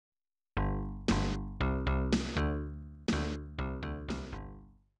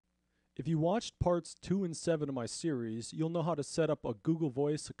If you watched parts 2 and 7 of my series, you'll know how to set up a Google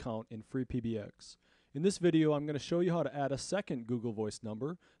Voice account in FreePBX. In this video, I'm going to show you how to add a second Google Voice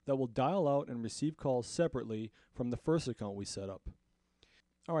number that will dial out and receive calls separately from the first account we set up.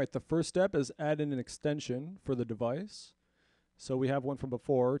 Alright, the first step is add in an extension for the device. So we have one from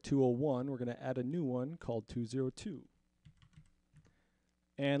before, 201. We're going to add a new one called 202.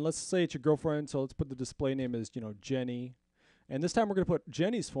 And let's say it's your girlfriend, so let's put the display name as, Jenny. And this time we're going to put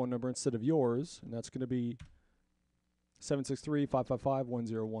Jenny's phone number instead of yours, and that's going to be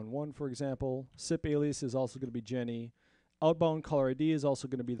 763-555-1011, for example. SIP alias is also going to be Jenny. Outbound caller ID is also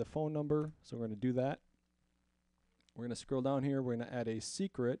going to be the phone number, so we're going to do that. We're going to scroll down here. We're going to add a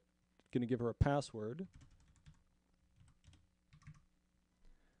secret. Going to give her a password.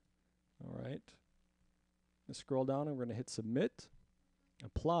 All right. Let's scroll down, and we're going to hit submit,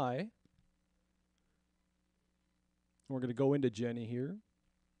 apply. We're going to go into Jenny here.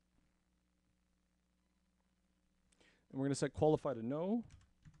 And we're going to set qualify to no,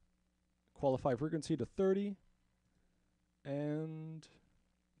 qualify frequency to 30, and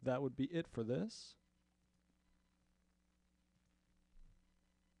that would be it for this.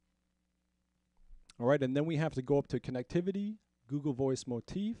 All right, and then we have to go up to connectivity, Google Voice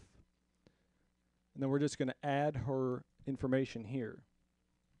motif, and then we're just going to add her information here.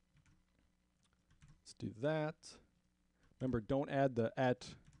 Let's do that. Remember, don't add the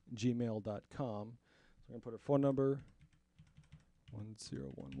 @gmail.com. So we're going to put her phone number,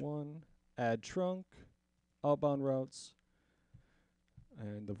 1011, add trunk, outbound routes,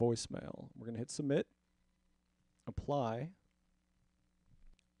 and the voicemail. We're going to hit submit, apply.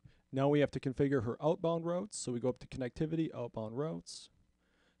 Now we have to configure her outbound routes. So we go up to connectivity, outbound routes,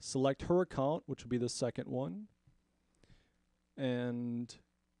 select her account, which will be the second one. And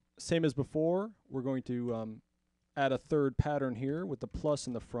same as before, we're going to add a third pattern here with the plus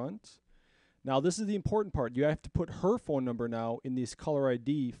in the front. Now this is the important part. You have to put her phone number now in these caller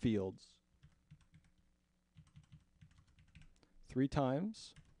ID fields 3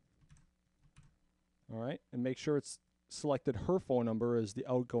 times. All right, and make sure it's selected her phone number as the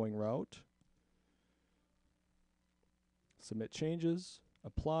outgoing route. Submit changes,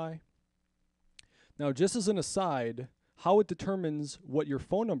 apply. Now just as an aside, how it determines what your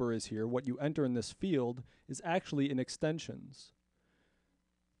phone number is here, what you enter in this field, is actually in extensions.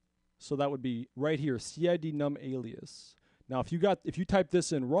 So that would be right here, CID num alias. Now if you type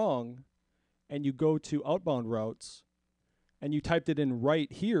this in wrong and you go to outbound routes and you typed it in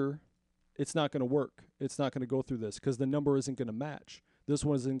right here, it's not going to work. It's not going to go through this because the number isn't going to match. This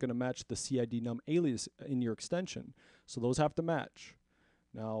one isn't going to match the CID num alias in your extension. So those have to match.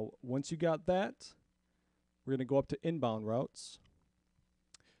 Now once you got that, we're going to go up to inbound routes.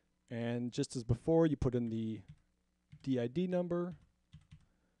 And just as before, you put in the DID number,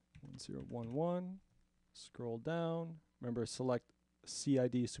 1011, scroll down. Remember, select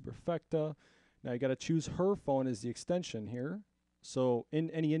CID superfecta. Now you got to choose her phone as the extension here. So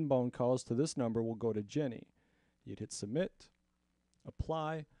in any inbound calls to this number will go to Jenny. You'd hit submit,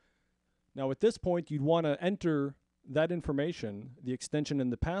 apply. Now at this point, you'd want to enter that information, the extension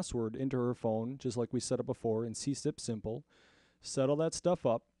and the password, into her phone, just like we set up before in CSIP simple. Set all that stuff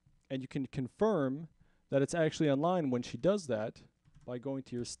up, and you can confirm that it's actually online when she does that by going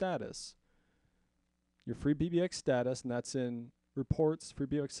to your status, your FreePBX status, and that's in reports,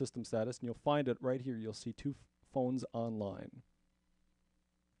 FreePBX system status, and you'll find it right here. You'll see 2 phones online.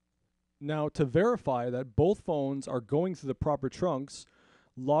 Now to verify that both phones are going through the proper trunks,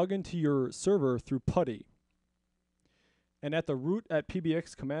 log into your server through PuTTY. And at the root at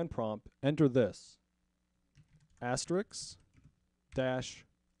PBX command prompt, enter this, Asterisk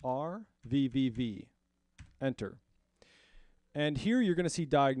 -rvvv, enter. And here you're going to see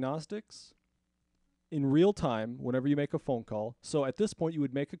diagnostics in real time whenever you make a phone call. So at this point you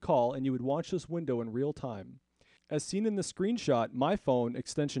would make a call and you would watch this window in real time. As seen in the screenshot, my phone,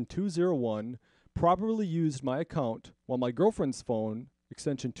 extension 201, properly used my account, while my girlfriend's phone,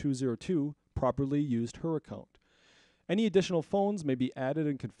 extension 202, properly used her account. Any additional phones may be added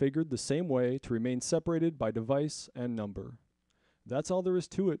and configured the same way to remain separated by device and number. That's all there is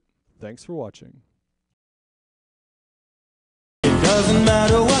to it. Thanks for watching. It doesn't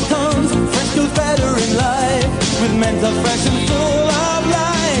matter what comes, fresh goes better in life. With mental fresh and full of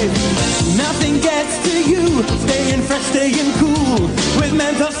life, nothing gets to you. Staying fresh, staying